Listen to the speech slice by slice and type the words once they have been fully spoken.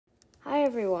Hi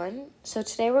everyone, so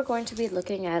today we're going to be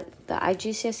looking at the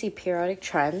IGCSE periodic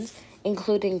trends,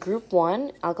 including Group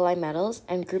 1, alkali metals,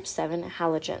 and Group 7,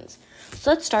 halogens. So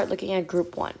let's start looking at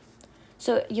Group 1.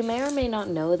 So you may or may not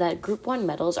know that Group 1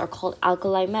 metals are called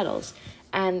alkali metals,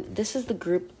 and this is the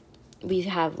group we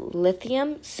have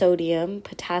lithium, sodium,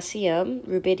 potassium,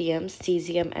 rubidium,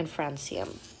 cesium, and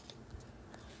francium.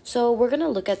 So we're going to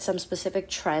look at some specific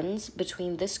trends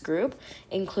between this group,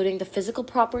 including the physical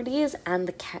properties and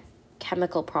the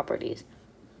chemical properties.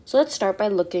 So let's start by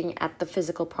looking at the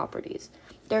physical properties.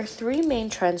 There are three main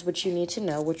trends which you need to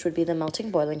know, which would be the melting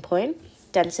boiling point,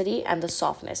 density, and the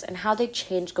softness, and how they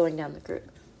change going down the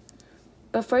group.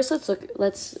 But first,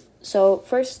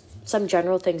 first, some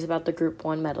general things about the Group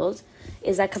 1 metals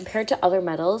is that compared to other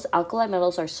metals, alkali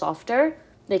metals are softer,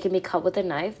 they can be cut with a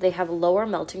knife, they have lower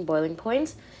melting boiling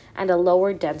points, and a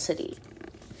lower density.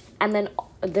 And then,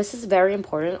 this is very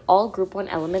important, all Group 1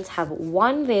 elements have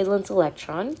one valence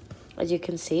electron, as you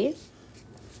can see,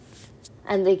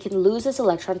 and they can lose this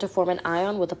electron to form an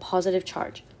ion with a positive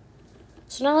charge.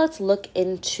 So now let's look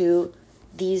into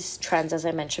these trends as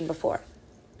I mentioned before.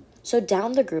 So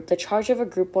down the group, the charge of a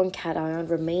Group 1 cation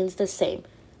remains the same.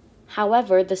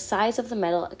 However, the size of the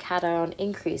metal cation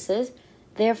increases,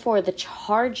 therefore the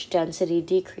charge density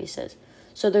decreases.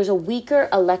 So there's a weaker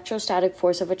electrostatic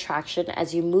force of attraction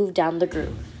as you move down the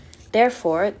group.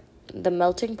 Therefore, the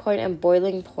melting point and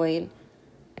boiling point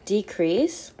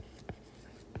decrease.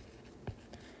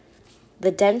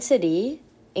 The density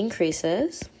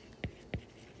increases.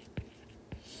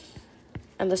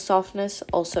 And the softness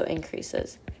also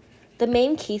increases. The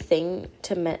main key thing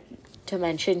to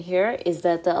mention here is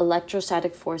that the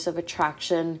electrostatic force of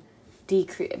attraction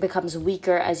becomes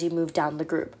weaker as you move down the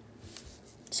group.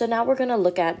 So now we're going to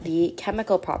look at the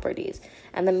chemical properties,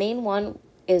 and the main one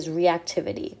is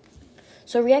reactivity.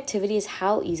 So reactivity is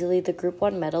how easily the Group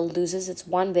 1 metal loses its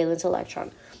one valence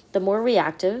electron. The more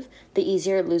reactive, the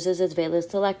easier it loses its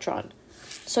valence electron.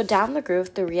 So down the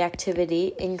group, the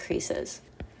reactivity increases.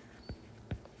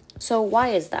 So why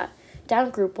is that?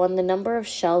 Down Group 1, the number of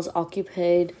shells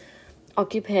occupied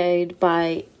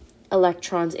by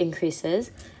electrons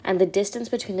increases, and the distance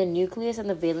between the nucleus and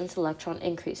the valence electron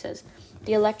increases.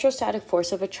 The electrostatic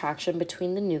force of attraction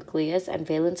between the nucleus and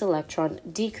valence electron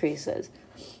decreases.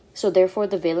 So therefore,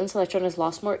 the valence electron is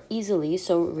lost more easily,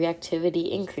 so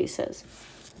reactivity increases.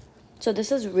 So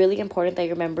this is really important that you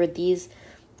remember these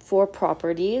four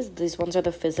properties. These ones are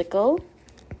the physical,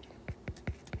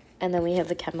 and then we have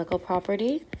the chemical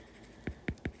property,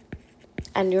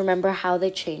 and you remember how they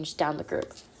change down the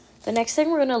group. The next thing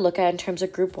we're going to look at in terms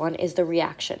of Group 1 is the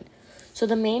reaction. So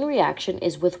the main reaction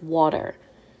is with water.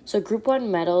 So Group 1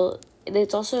 metal,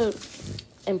 it's also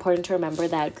important to remember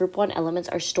that Group 1 elements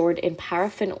are stored in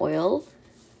paraffin oil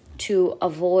to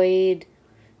avoid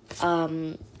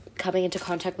coming into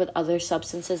contact with other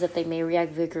substances that they may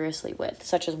react vigorously with,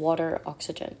 such as water or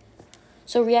oxygen.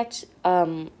 So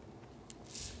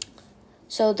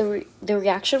the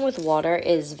reaction with water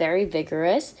is very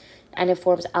vigorous, and it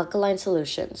forms alkaline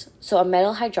solutions. So a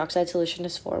metal hydroxide solution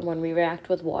is formed when we react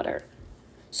with water.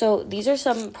 So these are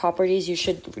some properties you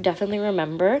should definitely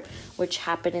remember which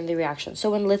happen in the reaction.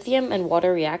 So when lithium and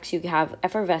water reacts, you have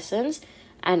effervescence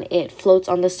and it floats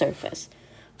on the surface.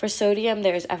 For sodium,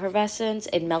 there's effervescence,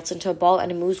 it melts into a ball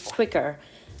and it moves quicker.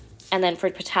 And then for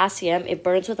potassium, it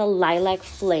burns with a lilac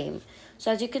flame. So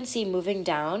as you can see, moving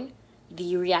down,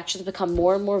 the reactions become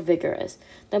more and more vigorous.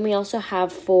 Then we also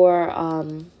have for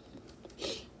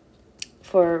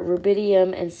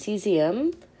rubidium and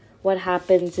cesium, what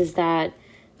happens is that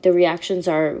the reactions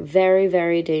are very,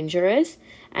 very dangerous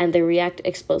and they react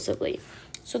explosively.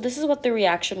 So this is what the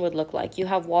reaction would look like. You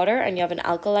have water and you have an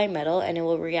alkali metal and it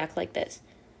will react like this.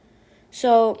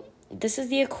 So this is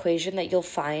the equation that you'll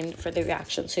find for the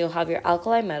reaction. So you'll have your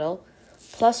alkali metal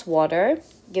plus water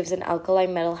gives an alkali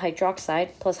metal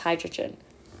hydroxide plus hydrogen.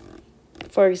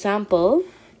 For example,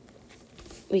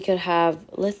 we could have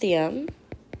lithium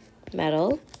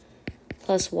metal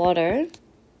plus water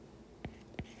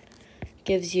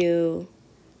gives you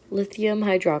lithium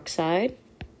hydroxide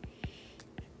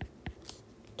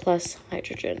plus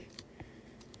hydrogen.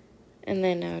 And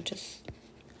then now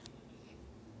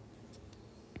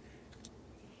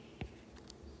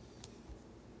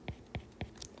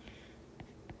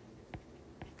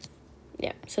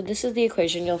so this is the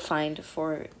equation you'll find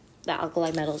for the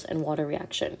alkali metals and water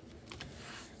reaction.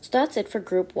 So that's it for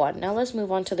Group 1. Now let's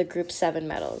move on to the Group 7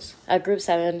 metals, Group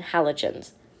 7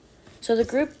 halogens. So the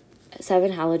Group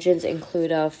 7 halogens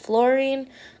include fluorine,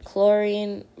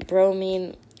 chlorine,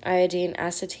 bromine, iodine,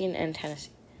 acetine, and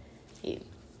tennessine.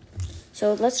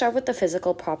 So let's start with the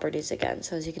physical properties again.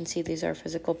 So as you can see, these are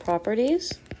physical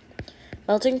properties: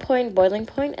 melting point, boiling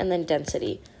point, and then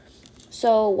density.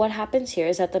 So what happens here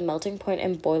is that the melting point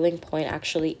and boiling point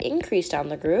actually increase down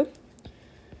the group,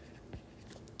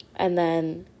 and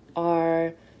then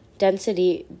our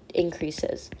density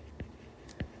increases.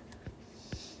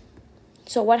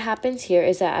 So what happens here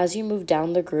is that as you move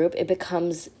down the group, it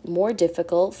becomes more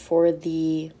difficult for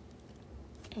the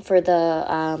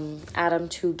atom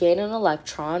to gain an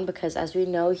electron, because as we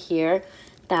know here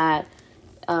that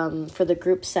for the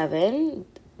group 7,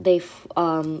 they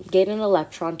gain an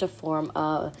electron to form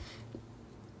a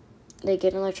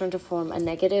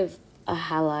negative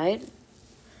halide.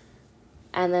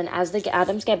 And then as the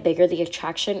atoms get bigger, the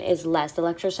attraction is less. The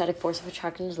electrostatic force of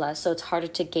attraction is less, so it's harder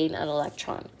to gain an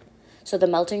electron. So the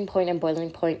melting point and boiling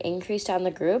point increase down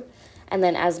the group, and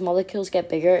then as molecules get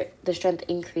bigger, the strength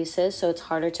increases, so it's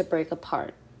harder to break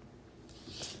apart.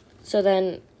 So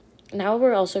then now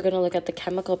we're also going to look at the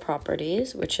chemical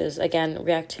properties, which is, again,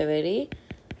 reactivity.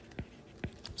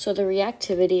 So the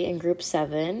reactivity in group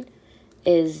 7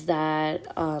 is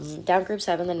that down group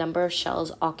 7, the number of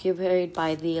shells occupied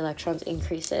by the electrons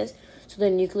increases. So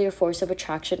the nuclear force of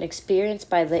attraction experienced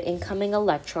by the incoming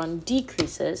electron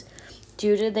decreases.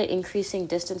 Due to the increasing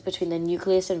distance between the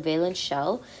nucleus and valence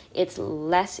shell, it's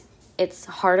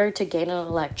harder to gain an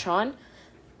electron,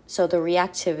 so the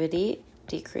reactivity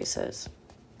decreases.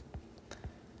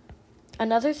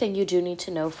 Another thing you do need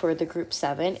to know for the group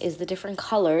 7 is the different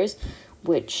colors,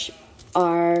 which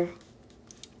are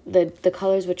the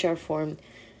colors which are formed.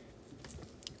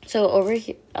 So over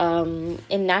here,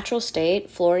 in natural state,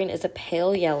 fluorine is a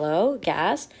pale yellow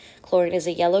gas, chlorine is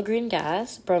a yellow-green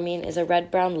gas, bromine is a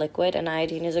red-brown liquid, and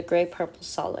iodine is a gray-purple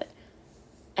solid.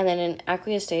 And then in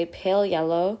aqueous state, pale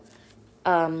yellow,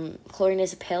 chlorine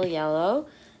is a pale yellow,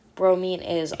 bromine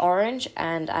is orange,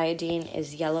 and iodine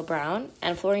is yellow-brown,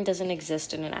 and fluorine doesn't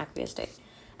exist in an aqueous state.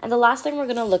 And the last thing we're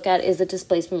going to look at is the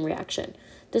displacement reaction.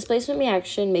 Displacement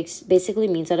reaction basically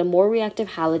means that a more reactive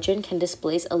halogen can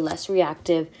displace a less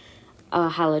reactive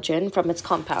halogen from its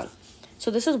compound. So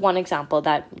this is one example,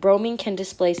 that bromine can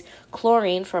displace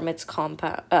chlorine from its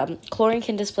compound. Chlorine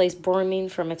can displace bromine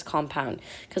from its compound,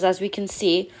 because as we can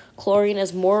see, chlorine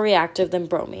is more reactive than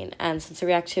bromine, and since the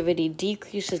reactivity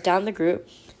decreases down the group,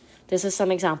 this is some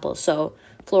examples. So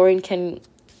fluorine can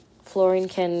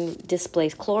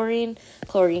displace chlorine,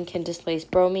 chlorine can displace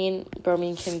bromine,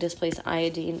 bromine can displace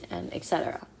iodine, and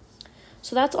etc.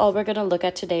 So that's all we're going to look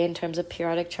at today in terms of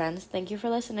periodic trends. Thank you for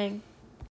listening.